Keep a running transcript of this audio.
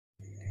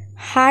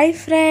Hi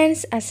friends,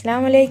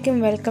 Assalamualaikum.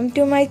 Welcome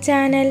to my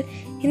channel.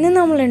 ഇന്ന്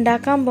നമ്മൾ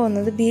ഉണ്ടാക്കാൻ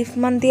പോകുന്നത് ബീഫ്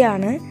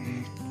മന്തിയാണ്.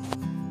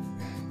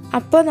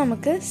 അപ്പോൾ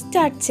നമുക്ക്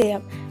സ്റ്റാർട്ട്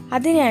ചെയ്യാം.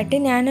 അതിനായിട്ട്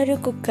ഞാൻ ഒരു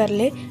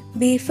കുക്കറിൽ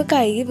ബീഫ്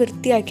കഴുകി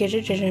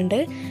വൃത്തിയാക്കിയിട്ടുണ്ട്.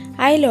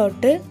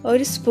 അതിലോട്ട്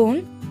ഒരു സ്പൂൺ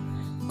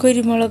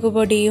കുരുമുളക്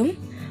പൊടിയും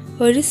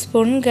ഒരു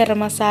സ്പൂൺ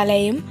ഗരം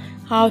മസാലയും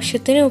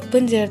ആവശ്യത്തിന്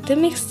ഉപ്പും ചേർത്ത്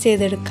മിക്സ്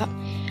ചെയ്തെടുക്കാം.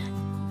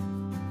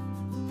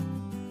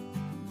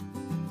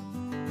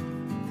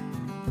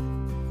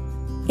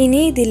 ഇനി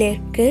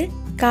ഇതിലേക്ക്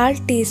 1/4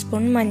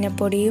 ടീസ്പൂൺ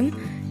മഞ്ഞൾപ്പൊടിയും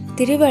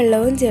ഇത്തിരി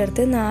വെള്ളവും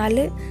ചേർത്ത്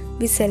 4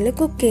 വിസിൽ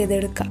കുക്ക്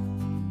ചെയ്തെടുക്കാം.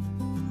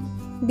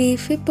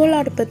 ബീഫ് ഇപ്പോൾ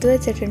അടുപ്പത്ത്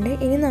വെച്ചിട്ടുണ്ട്.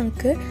 ഇനി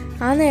നമുക്ക്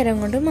ആ നേരം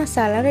കൊണ്ട്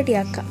മസാല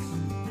റെഡിയാക്കാം.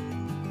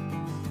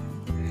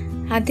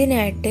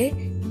 അതിനായിട്ട്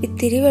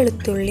ഇത്തിരി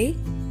വെളുത്തുള്ളി,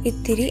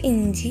 ഇത്തിരി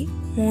ഇഞ്ചി,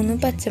 3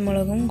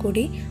 പച്ചമുളകും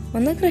കൂടി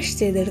ഒന്ന് ക്രഷ്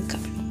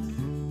ചെയ്തെടുക്കാം.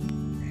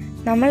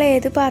 നമ്മൾ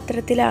ഏത്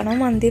പാത്രത്തിലാണോ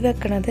മന്തി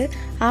വെക്കുന്നത്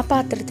ആ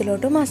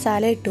പാത്രത്തിലോട്ട്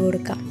മസാല ഇട്ട്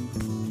കൊടുക്കാം.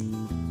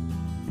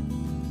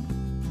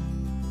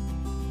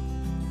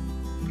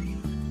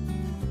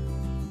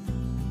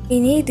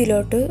 ഇനി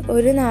ഇതിലോട്ട്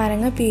ഒരു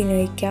നാരങ്ങ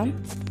പിഴിഞ്ഞൊഴിക്കാം.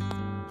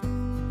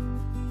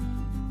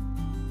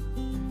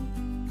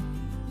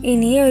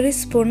 ഇനി ഒരു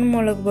സ്പൂൺ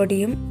മുളക്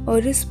പൊടിയും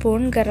ഒരു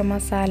സ്പൂൺ ഗരം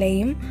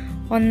മസാലയും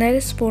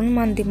 1/2 സ്പൂൺ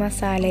മന്തി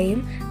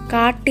മസാലയും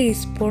 1/4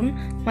 ടീസ്പൂൺ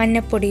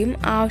മഞ്ഞൾപ്പൊടിയും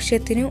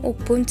ആവശ്യത്തിന്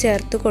ഉപ്പും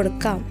ചേർത്ത്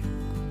കൊടുക്കാം.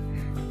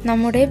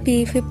 നമ്മുടെ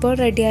ബീഫ് ഇപ്പോൾ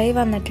റെഡിയായി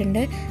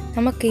വന്നിട്ടുണ്ട്.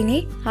 നമുക്കിനി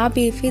ആ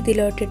ബീഫ്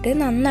ഇതിലോട്ടിട്ട്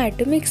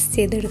നന്നായിട്ട് മിക്സ്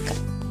ചെയ്തെടുക്കാം.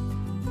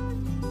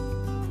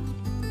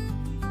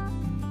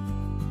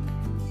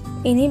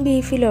 ഇനി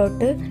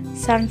ബീഫിലോട്ട്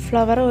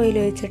സൺഫ്ലവർ ഓയിൽ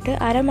ഒഴിച്ചിട്ട്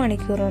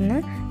അരമണിക്കൂർ ഒന്ന്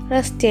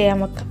റെസ്റ്റ് ചെയ്യാൻ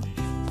വെക്കാം.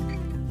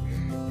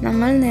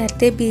 നമ്മൾ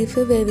നേരത്തെ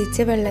ബീഫ് വേവിച്ച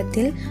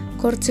വെള്ളത്തിൽ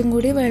കുറച്ചും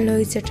കൂടി വെള്ളം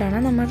ഒഴിച്ചിട്ടാണ്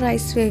നമ്മൾ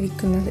റൈസ്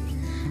വേവിക്കുന്നത്.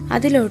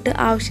 അതിലോട്ട്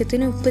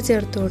ആവശ്യത്തിന് ഉപ്പ്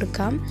ചേർത്ത്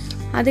കൊടുക്കാം.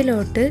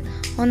 അതിലോട്ട്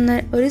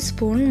 1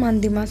 സ്പൂൺ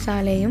മന്തി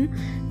മസാലയും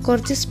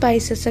കുറച്ച്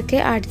സ്പൈസസ്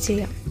ഒക്കെ ആഡ്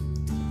ചെയ്യാം.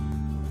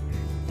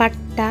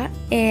 പട്ട,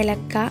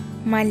 ഏലക്ക,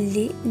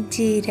 മല്ലി,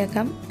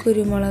 ജീരകം,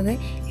 കുരുമുളക്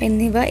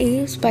എന്നിവ ഈ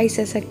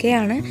സ്പൈസസ്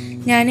ഒക്കെയാണ്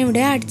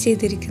ഞാനിവിടെ ആഡ്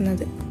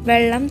ചെയ്തിരിക്കുന്നത്.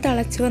 വെള്ളം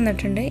തിളച്ച്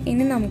വന്നിട്ടുണ്ട്.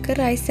 ഇനി നമുക്ക്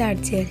റൈസ്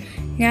ആഡ് ചെയ്യാം.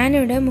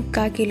 ഞാനിവിടെ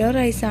 3/4 കിലോ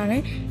റൈസാണ്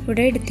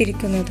ഇവിടെ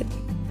എടുത്തിരിക്കുന്നത്.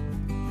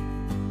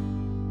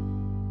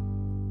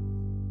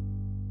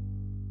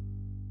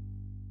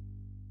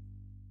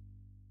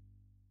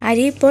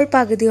 അരി ഇപ്പോൾ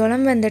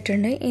പകുതിയോളം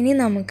വെന്തിട്ടുണ്ട്. ഇനി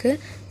നമുക്ക്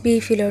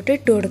ബീഫിലോട്ട്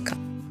ഇട്ട്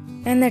കൊടുക്കാം.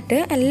 എന്നിട്ട്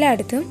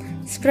എല്ലായിടത്തും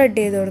സ്പ്രെഡ്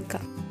ചെയ്ത്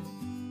കൊടുക്കാം.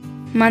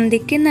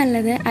 മന്തിക്ക്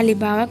നല്ലത്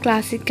അലിബാബ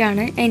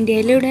ക്ലാസിക്കാണ്. എൻ്റെ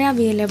ഇവിടെ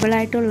അവൈലബിൾ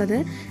ആയിട്ടുള്ളത്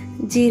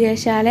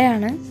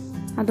ജീരകശാലയാണ്.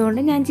 അതുകൊണ്ട്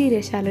ഞാൻ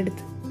ജീരകശാല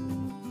എടുത്തു.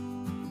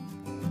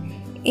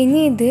 ഇനി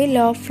ഇത്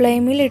ലോ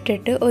ഫ്ലെയിമിൽ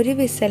ഇട്ടിട്ട് ഒരു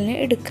വിസലിന്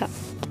എടുക്കാം.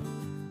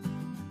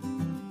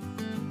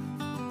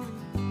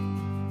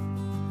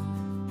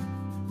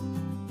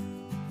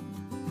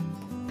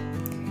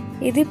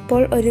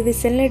 ഇതിപ്പോൾ ഒരു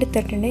വിസലിന്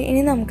എടുത്തിട്ടുണ്ട്.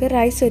 ഇനി നമുക്ക്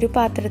റൈസ് ഒരു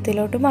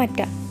പാത്രത്തിലോട്ട്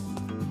മാറ്റാം.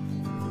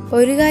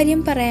 ഒരു കാര്യം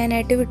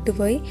പറയാനായിട്ട്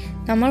വിട്ടുപോയി.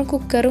 നമ്മൾ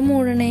കുക്കർ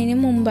മൂടുന്നതിന്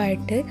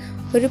മുമ്പായിട്ട്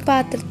ഒരു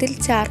പാത്രത്തിൽ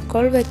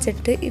ചാർക്കോൾ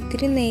വെച്ചിട്ട്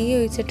ഇത്തിരി നെയ്യ്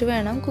ഒഴിച്ചിട്ട്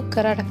വേണം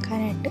കുക്കർ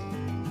അടക്കാനായിട്ട്.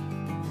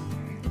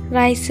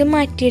 റൈസ്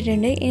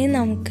മാറ്റിയിട്ടുണ്ട്. ഇനി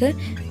നമുക്ക്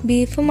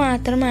ബീഫ്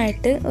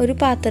മാത്രമായിട്ട് ഒരു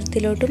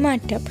പാത്രത്തിലോട്ട്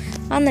മാറ്റാം.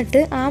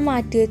 എന്നിട്ട് ആ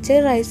മാറ്റി വെച്ച്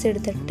റൈസ്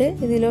എടുത്തിട്ട്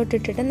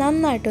ഇതിലോട്ടിട്ടിട്ട്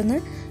നന്നായിട്ടൊന്ന്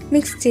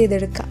മിക്സ്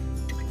ചെയ്തെടുക്കാം.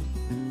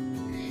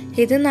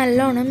 ഇത്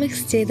നല്ലോണം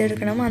മിക്സ്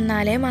ചെയ്തെടുക്കണം.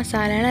 എന്നാലേ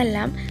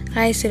മസാലകളെല്ലാം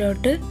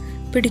റൈസിലോട്ട്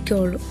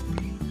പിടിക്കുള്ളൂ.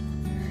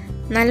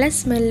 നല്ല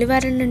സ്മെല്ല്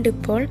വരുന്നുണ്ട്.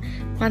 ഇപ്പോൾ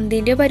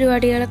മന്തിൻ്റെ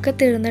പരിപാടികളൊക്കെ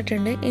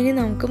തീർന്നിട്ടുണ്ട്. ഇനി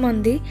നമുക്ക്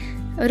മന്തി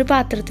ഒരു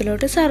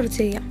പാത്രത്തിലോട്ട് സെർവ്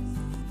ചെയ്യാം.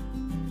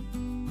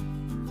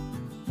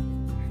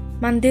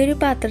 മന്തി ഒരു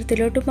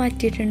പാത്രത്തിലോട്ട്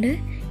മാറ്റിയിട്ടുണ്ട്.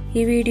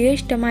 ഈ വീഡിയോ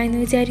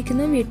ഇഷ്ടമായെന്ന്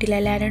വിചാരിക്കുന്നു.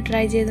 വീട്ടിലെല്ലാവരും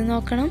ട്രൈ ചെയ്ത്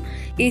നോക്കണം.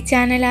 ഈ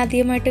ചാനൽ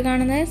ആദ്യമായിട്ട്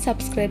കാണുന്നത്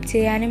സബ്സ്ക്രൈബ്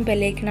ചെയ്യാനും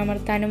ബെല്ലൈക്കൺ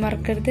അമർത്താനും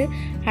മറക്കരുത്.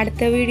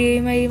 അടുത്ത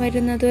വീഡിയോയുമായി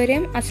വരുന്നതുവരെ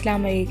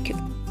അസ്സലാമു അലൈക്കും.